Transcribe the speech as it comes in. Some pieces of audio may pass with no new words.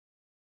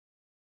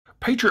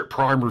Patriot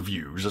Prime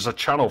Reviews is a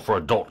channel for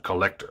adult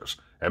collectors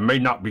and may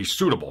not be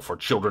suitable for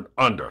children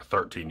under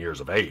 13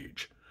 years of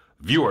age.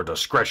 Viewer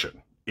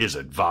discretion is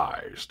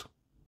advised.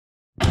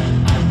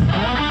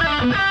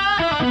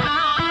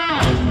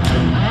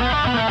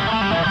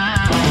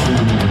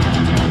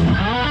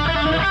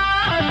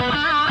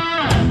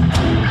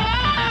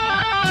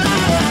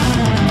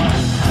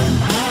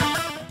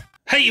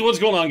 Hey, what's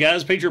going on,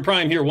 guys? Patriot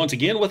Prime here once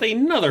again with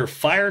another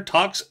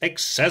Firetox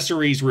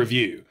accessories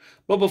review.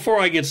 But before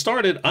I get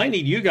started, I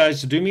need you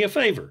guys to do me a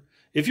favor.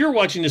 If you're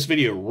watching this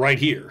video right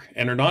here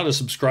and are not a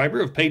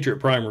subscriber of Patriot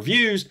Prime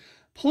Reviews,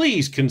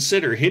 please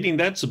consider hitting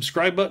that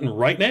subscribe button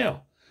right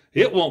now.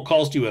 It won't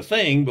cost you a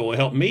thing, but will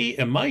help me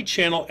and my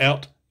channel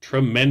out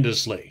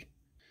tremendously.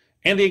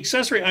 And the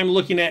accessory I'm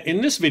looking at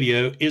in this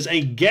video is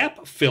a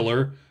gap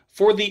filler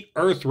for the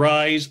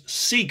Earthrise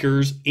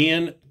Seekers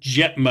in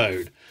jet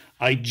mode.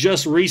 I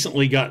just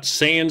recently got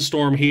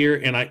Sandstorm here,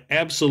 and I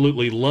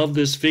absolutely love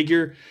this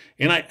figure,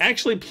 and I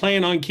actually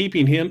plan on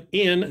keeping him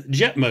in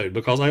jet mode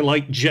because I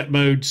like jet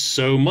mode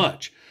so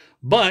much.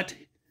 But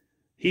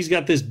he's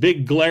got this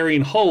big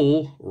glaring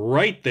hole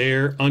right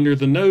there under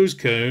the nose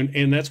cone,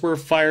 and that's where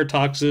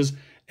Firetox's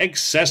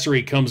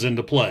accessory comes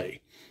into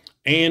play.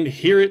 And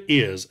here it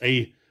is,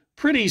 a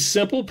pretty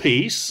simple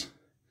piece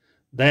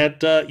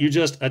that you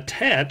just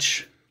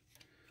attach.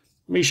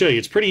 Let me show you.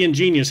 It's pretty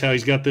ingenious how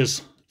he's got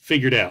this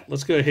figured out.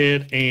 Let's go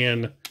ahead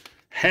and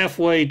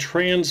halfway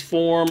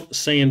transform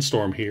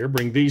Sandstorm here.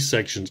 Bring these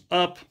sections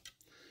up.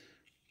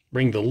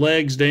 Bring the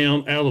legs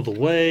down out of the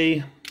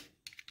way.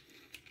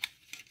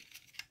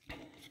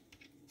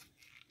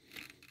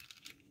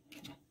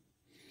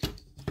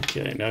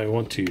 Okay, now I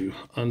want to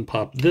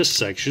unpop this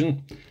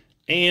section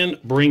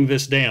and bring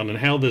this down. And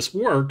how this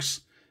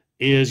works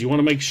is you want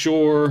to make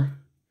sure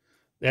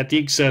that the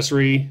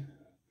accessory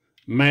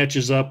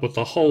matches up with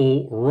the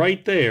hole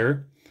right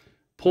there.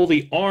 Pull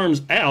the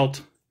arms out,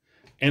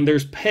 and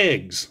there's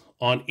pegs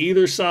on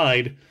either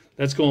side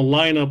that's going to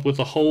line up with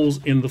the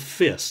holes in the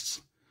fists.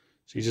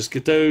 So you just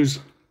get those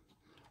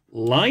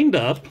lined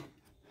up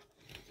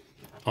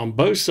on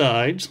both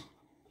sides.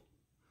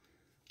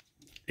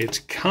 It's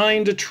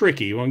kind of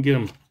tricky. You want to get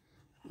them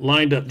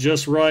lined up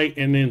just right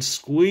and then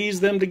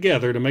squeeze them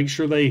together to make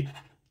sure they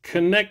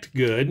connect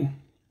good.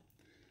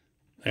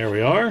 There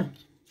we are.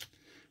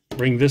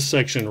 Bring this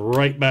section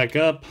right back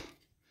up.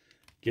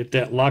 Get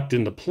that locked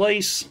into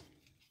place.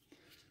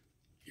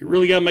 You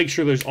really got to make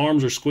sure those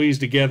arms are squeezed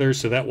together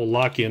so that will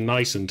lock in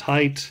nice and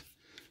tight.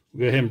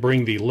 We'll go ahead and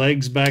bring the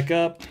legs back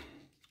up.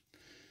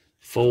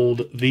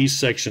 Fold these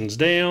sections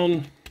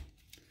down.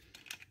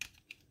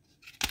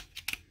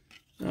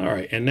 All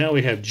right, and now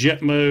we have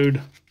jet mode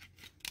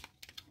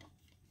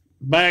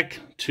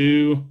back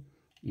to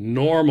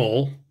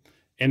normal.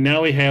 And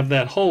now we have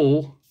that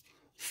hole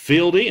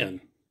filled in.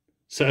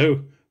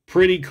 So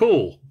pretty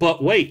cool.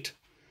 But wait.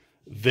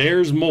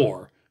 There's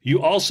more.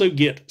 You also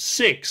get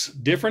 6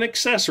 different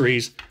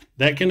accessories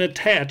that can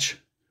attach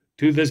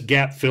to this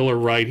gap filler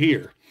right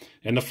here.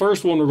 And the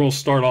first one we're going to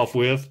start off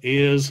with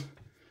is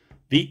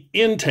the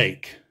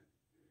intake.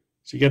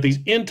 So you got these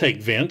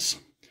intake vents.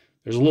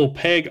 There's a little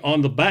peg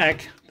on the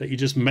back that you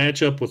just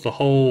match up with the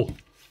hole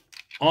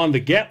on the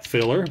gap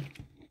filler.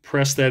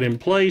 Press that in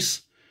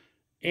place,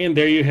 and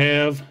there you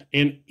have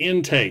an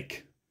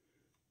intake.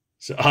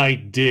 So I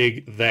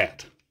dig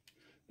that.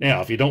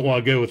 Now, if you don't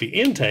want to go with the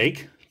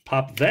intake,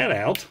 pop that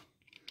out,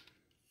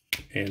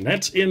 and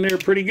that's in there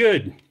pretty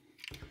good.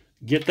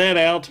 Get that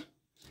out.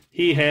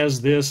 He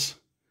has this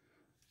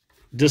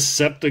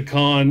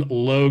Decepticon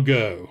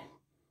logo.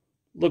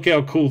 Look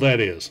how cool that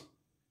is.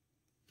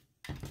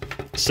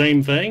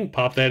 Same thing,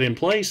 pop that in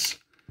place.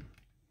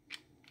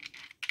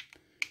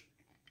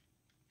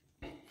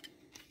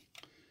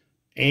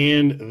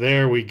 And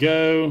there we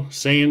go,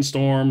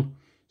 Sandstorm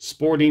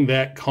sporting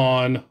that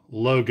con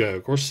logo.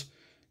 Of course,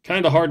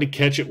 kind of hard to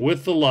catch it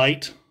with the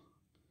light,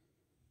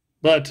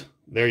 but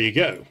there you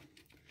go.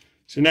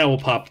 So now we'll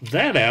pop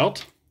that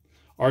out.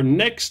 Our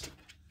next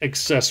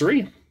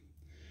accessory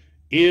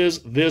is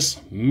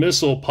this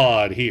missile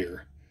pod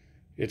here.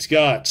 It's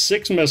got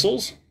 6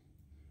 missiles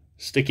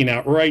sticking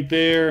out right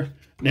there.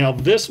 Now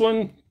this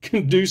one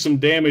can do some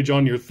damage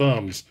on your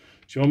thumbs,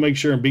 so you want to make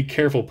sure and be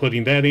careful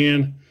putting that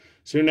in.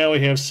 So now we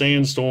have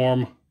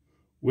Sandstorm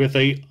with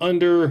a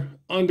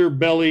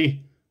underbelly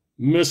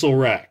missile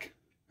rack.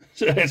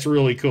 So that's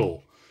really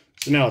cool.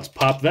 So now let's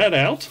pop that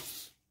out.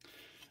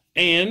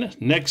 And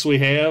next we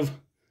have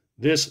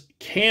this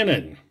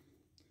cannon.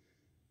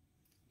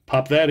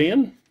 Pop that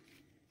in.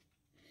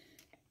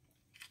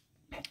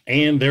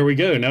 And there we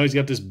go. Now he's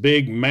got this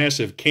big,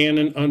 massive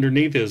cannon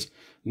underneath his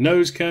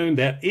nose cone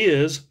that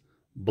is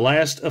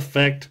blast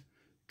effect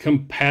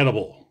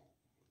compatible.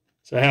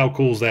 So how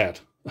cool is that?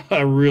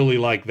 I really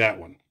like that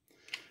one.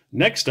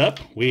 Next up,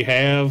 we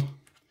have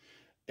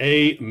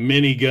a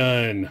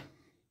minigun.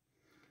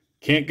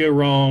 Can't go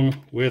wrong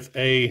with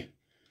a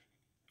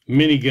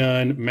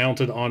minigun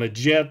mounted on a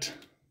jet.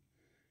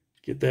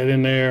 Get that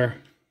in there.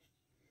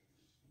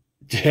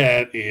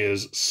 That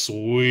is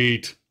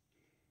sweet.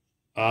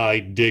 I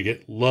dig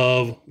it.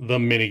 Love the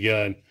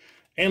minigun.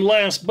 And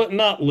last but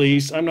not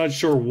least, I'm not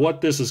sure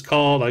what this is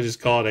called. I just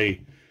call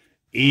it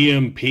a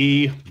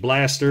EMP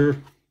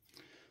blaster.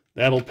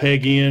 That'll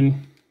peg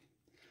in.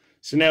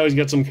 So now he's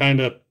got some kind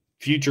of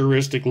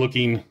futuristic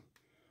looking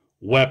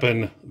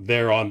weapon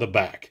there on the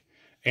back.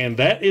 And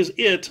that is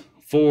it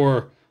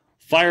for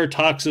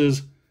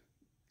Firetox's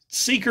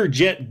Seeker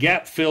Jet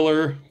Gap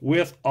Filler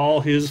with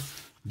all his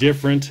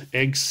different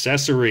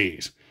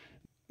accessories.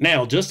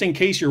 Now, just in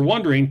case you're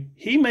wondering,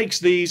 he makes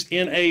these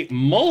in a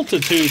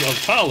multitude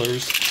of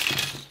colors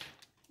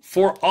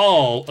for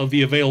all of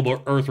the available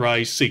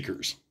Earthrise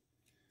Seekers.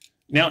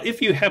 Now,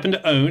 if you happen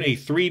to own a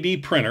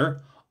 3D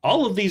printer,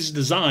 all of these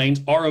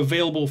designs are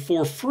available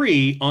for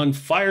free on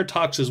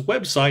Firetox's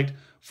website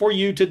for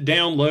you to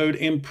download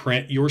and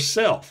print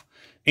yourself.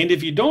 And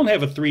if you don't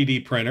have a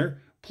 3D printer,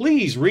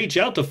 please reach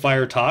out to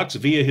Firetox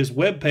via his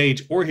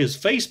webpage or his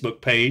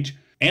Facebook page,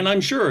 and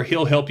I'm sure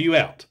he'll help you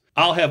out.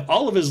 I'll have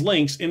all of his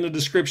links in the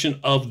description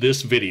of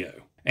this video.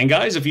 And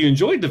guys, if you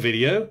enjoyed the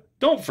video,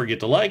 don't forget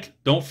to like,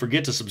 don't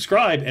forget to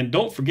subscribe, and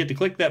don't forget to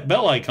click that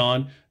bell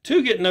icon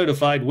to get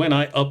notified when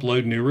I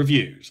upload new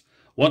reviews.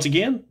 Once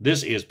again,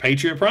 this is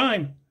Patriot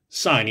Prime,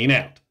 signing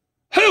out.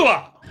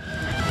 Hooah!